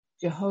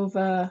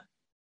 Jehovah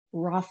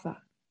Rapha.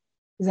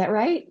 Is that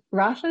right?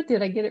 Rapha?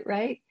 Did I get it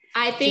right?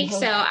 I think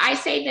so. I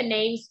say the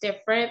name's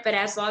different, but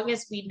as long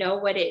as we know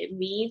what it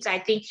means, I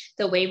think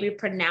the way we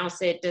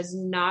pronounce it does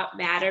not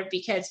matter,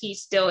 because he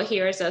still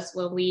hears us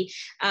when we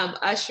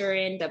usher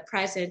in the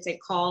presence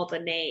and call the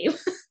name.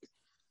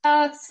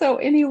 So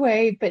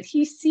anyway, but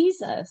he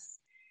sees us.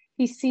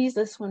 He sees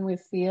us when we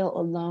feel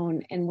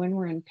alone, and when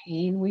we're in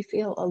pain, we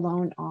feel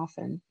alone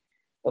often,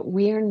 but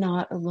we are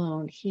not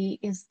alone. He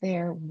is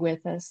there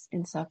with us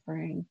in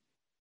suffering,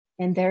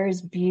 and there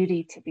is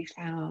beauty to be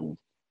found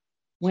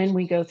when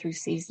we go through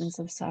seasons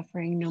of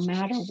suffering, no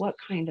matter what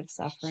kind of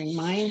suffering.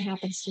 Mine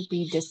happens to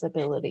be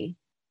disability,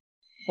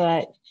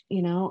 but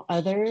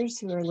others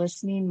who are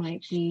listening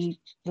might be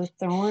the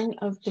thorn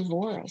of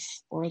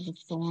divorce or the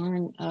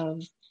thorn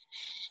of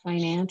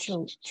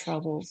financial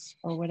troubles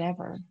or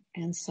whatever.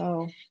 And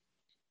so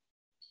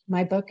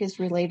my book is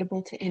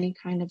relatable to any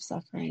kind of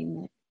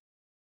suffering,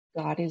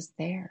 that God is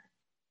there.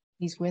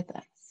 He's with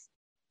us.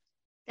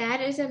 That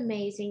is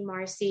amazing,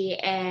 Marcy.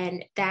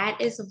 And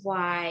that is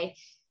why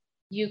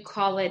you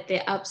call it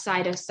the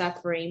upside of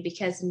suffering,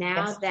 because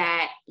now Yes.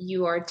 that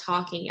you are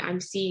talking, I'm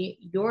seeing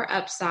your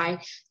upside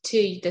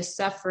to the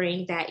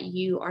suffering that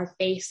you are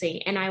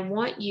facing. And I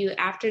want you,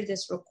 after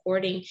this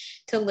recording,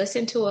 to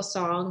listen to a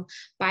song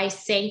by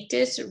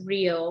Sanctus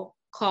Real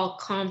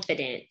called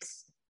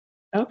Confidence.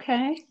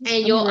 Okay.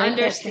 And you'll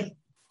understand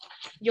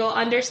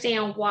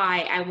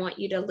why I want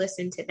you to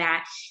listen to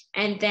that.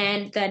 And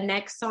then the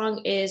next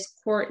song is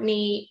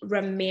Courtney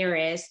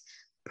Ramirez,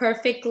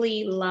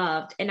 Perfectly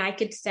Loved, and I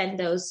could send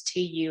those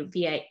to you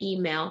via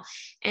email.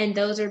 And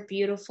those are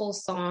beautiful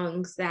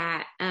songs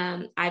that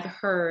I've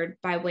heard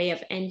by way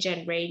of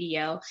NGen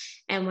Radio.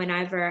 And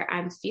whenever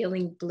I'm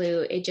feeling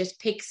blue, it just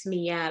picks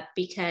me up,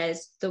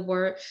 because the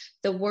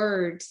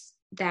words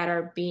that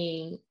are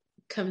being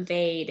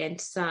conveyed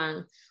and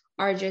sung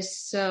are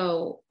just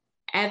so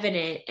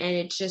evident, and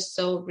it's just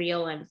so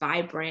real and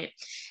vibrant.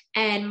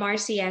 And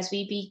Marcy, as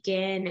we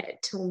begin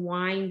to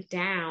wind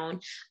down,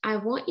 I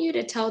want you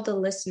to tell the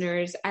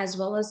listeners as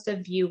well as the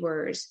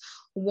viewers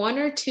one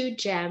or two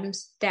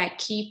gems that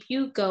keep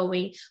you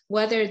going,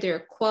 whether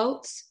they're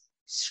quotes,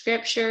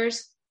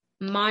 scriptures,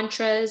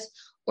 mantras,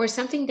 or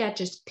something that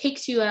just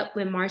picks you up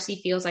when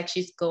Marcy feels like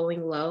she's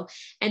going low.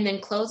 And then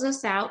close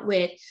us out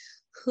with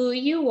who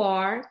you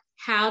are,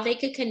 how they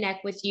could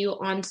connect with you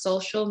on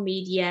social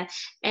media,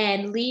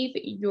 and leave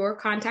your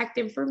contact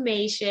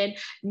information,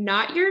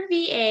 not your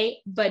VA,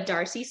 but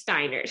Darcy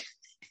Steiner.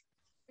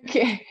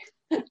 Okay.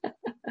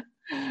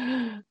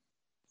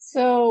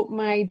 So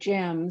my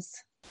gems,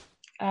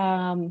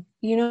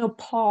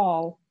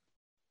 Paul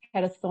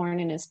had a thorn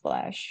in his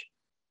flesh,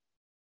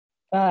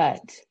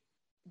 but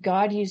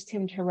God used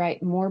him to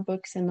write more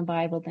books in the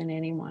Bible than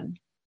anyone.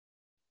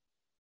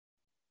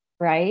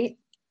 Right?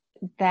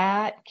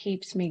 That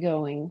keeps me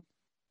going.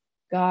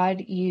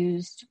 God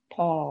used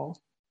Paul,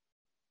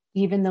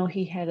 even though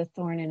he had a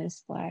thorn in his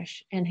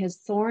flesh, and his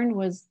thorn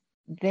was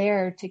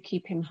there to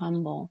keep him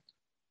humble.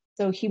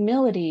 So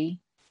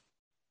humility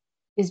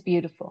is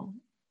beautiful,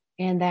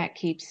 and that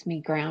keeps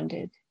me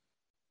grounded.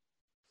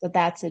 So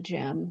that's a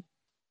gem.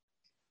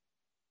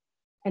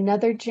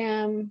 Another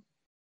gem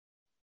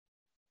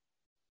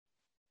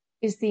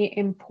is the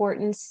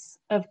importance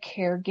of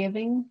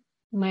caregiving.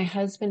 My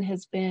husband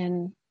has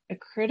been a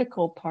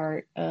critical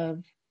part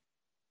of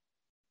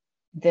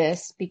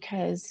this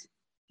because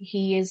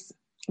he is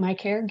my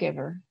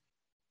caregiver.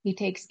 He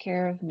takes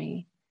care of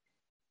me.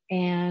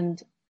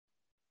 And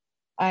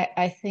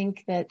I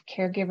think that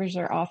caregivers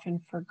are often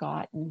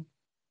forgotten.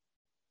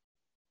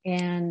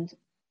 And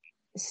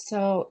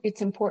so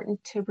it's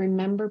important to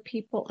remember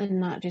people and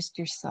not just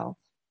yourself,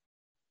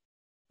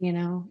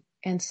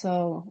 And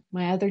so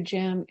my other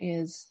gem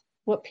is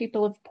what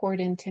people have poured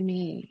into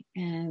me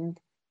and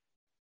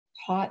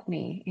taught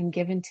me and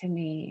given to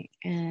me.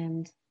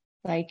 And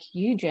like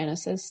you,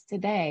 Genesis,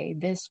 today,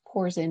 this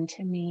pours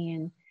into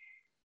me,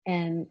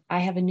 and I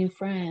have a new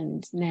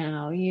friend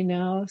now,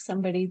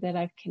 somebody that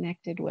I've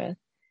connected with.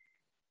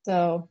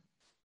 So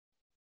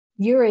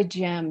you're a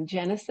gem,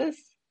 Genesis.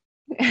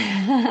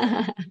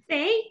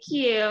 Thank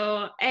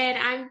you. And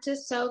I'm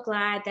just so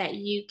glad that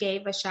you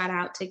gave a shout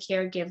out to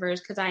caregivers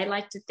because I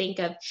like to think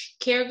of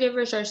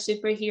caregivers are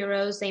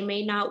superheroes. They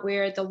may not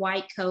wear the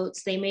white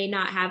coats, they may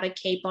not have a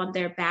cape on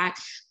their back,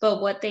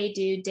 but what they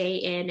do day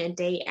in and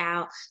day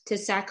out to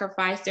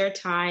sacrifice their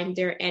time,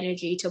 their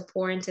energy to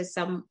pour into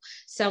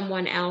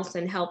someone else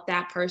and help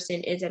that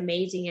person is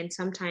amazing. And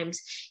sometimes,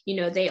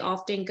 they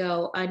often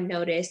go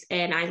unnoticed.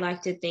 And I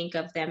like to think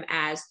of them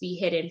as the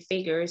hidden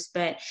figures.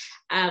 But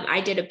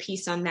I did a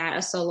piece on that,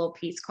 a solo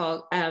piece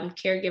called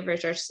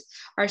 "Caregivers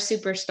are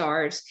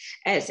superstars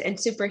and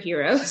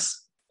superheroes."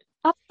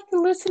 I'll have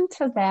to listen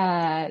to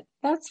that.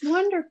 That's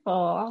wonderful.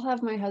 I'll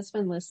have my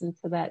husband listen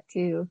to that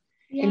too.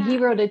 And he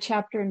Yeah. wrote a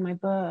chapter in my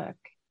book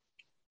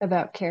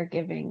about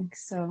caregiving.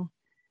 So,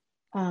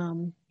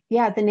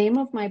 yeah, the name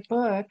of my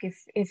book,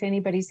 if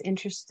anybody's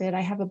interested,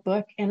 I have a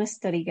book and a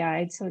study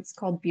guide. So it's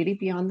called Beauty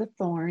Beyond the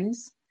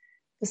Thorns,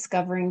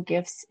 Discovering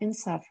Gifts in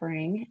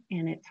Suffering.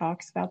 And it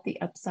talks about the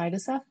upside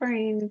of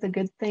suffering, the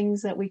good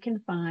things that we can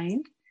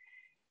find.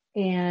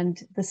 And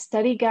the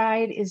study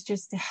guide is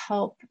just to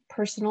help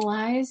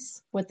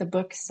personalize what the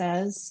book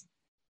says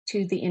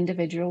to the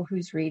individual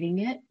who's reading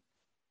it,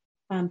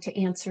 to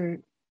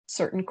answer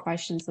certain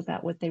questions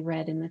about what they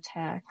read in the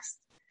text.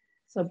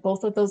 So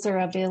both of those are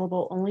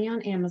available only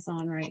on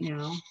Amazon right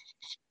now.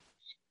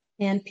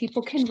 And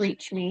people can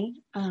reach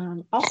me.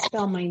 I'll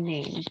spell my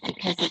name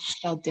because it's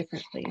spelled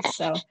differently.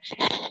 So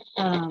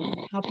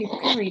how people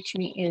can reach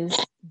me is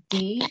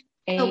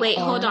Oh, wait,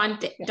 hold on,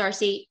 Yeah.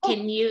 Darcy.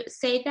 Can you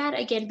say that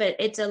again? But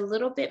it's a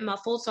little bit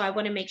muffled, so I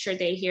want to make sure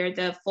they hear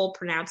the full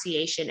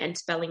pronunciation and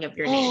spelling of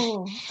your name.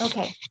 Oh,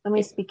 okay. Let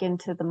me speak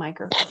into the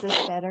microphone. Is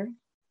this better?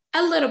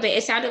 A little bit.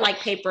 It sounded like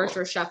papers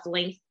were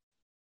shuffling.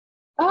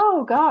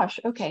 Oh, gosh.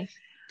 Okay.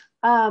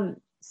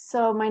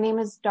 So my name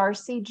is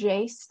Darcy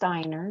J.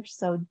 Steiner.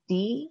 So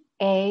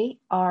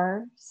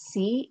DARCI,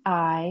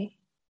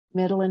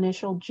 middle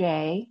initial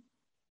J.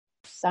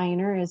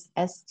 Steiner is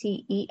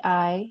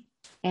STEINER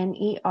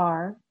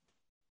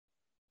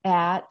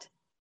at,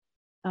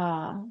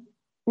 no,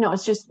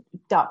 it's just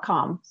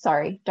 .com.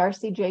 Sorry.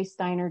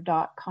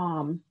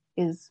 DarcyJSteiner.com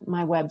is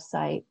my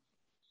website.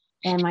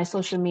 And my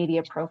social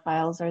media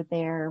profiles are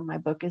there. My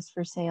book is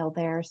for sale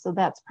there. So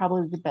that's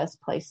probably the best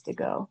place to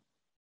go,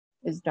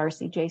 is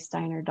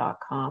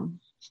DarcyJSteiner.com.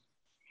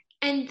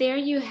 And there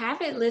you have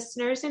it,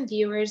 listeners and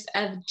viewers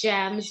of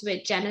Gems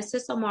with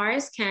Genesis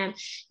Amaris Kemp.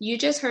 You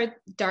just heard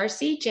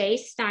Darcy J.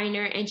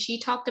 Steiner, and she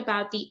talked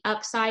about the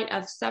upside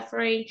of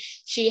suffering.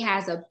 She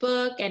has a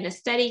book and a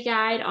study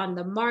guide on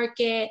the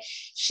market.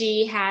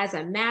 She has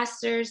a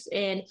master's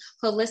in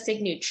holistic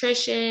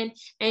nutrition,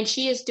 and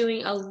she is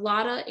doing a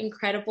lot of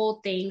incredible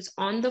things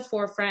on the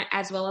forefront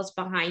as well as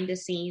behind the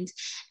scenes.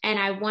 And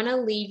I want to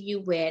leave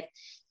you with,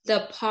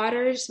 the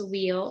potter's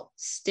wheel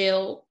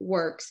still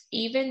works.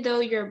 Even though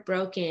you're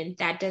broken,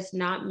 that does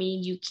not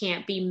mean you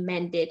can't be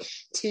mended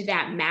to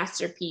that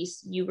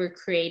masterpiece you were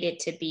created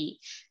to be.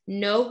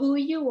 Know who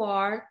you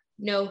are,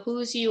 know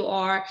whose you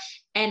are,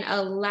 and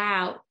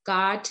allow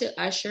God to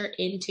usher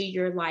into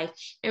your life.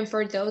 And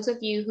for those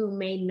of you who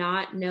may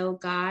not know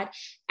God,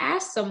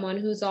 ask someone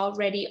who's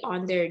already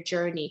on their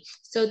journey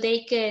so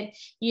they can,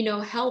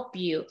 help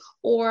you,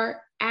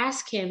 or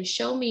ask him,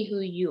 show me who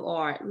you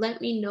are.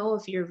 Let me know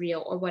if you're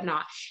real or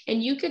whatnot.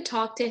 And you could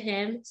talk to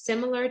him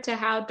similar to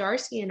how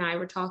Darcy and I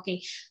were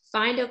talking.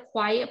 Find a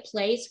quiet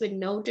place with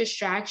no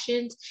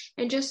distractions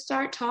and just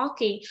start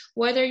talking,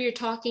 whether you're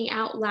talking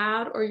out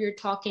loud or you're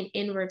talking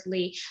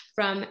inwardly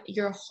from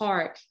your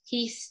heart.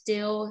 He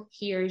still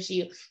hears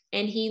you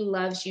and he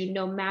loves you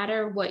no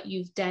matter what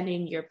you've done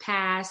in your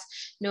past,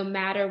 no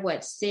matter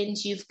what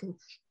sins you've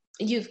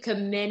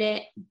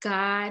committed.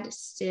 God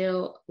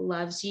still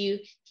loves you.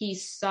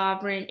 He's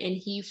sovereign and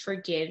he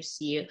forgives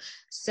you.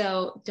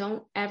 So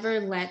don't ever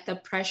let the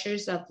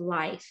pressures of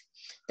life,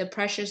 the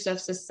pressures of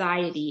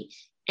society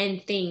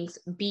and things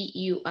beat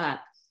you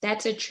up.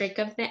 That's a trick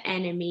of the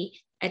enemy,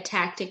 a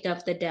tactic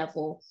of the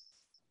devil.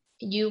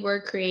 You were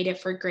created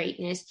for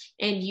greatness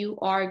and you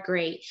are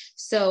great.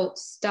 So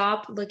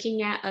stop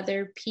looking at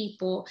other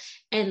people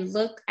and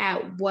look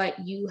at what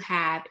you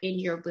have in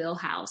your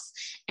wheelhouse.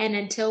 And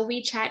until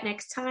we chat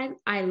next time,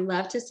 I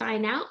love to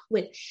sign out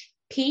with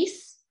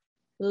peace,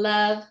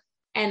 love,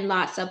 and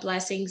lots of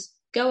blessings.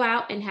 Go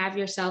out and have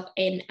yourself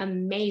an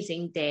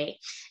amazing day.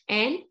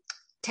 And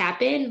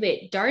tap in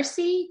with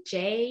Darcy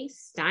J.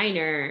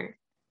 Steiner.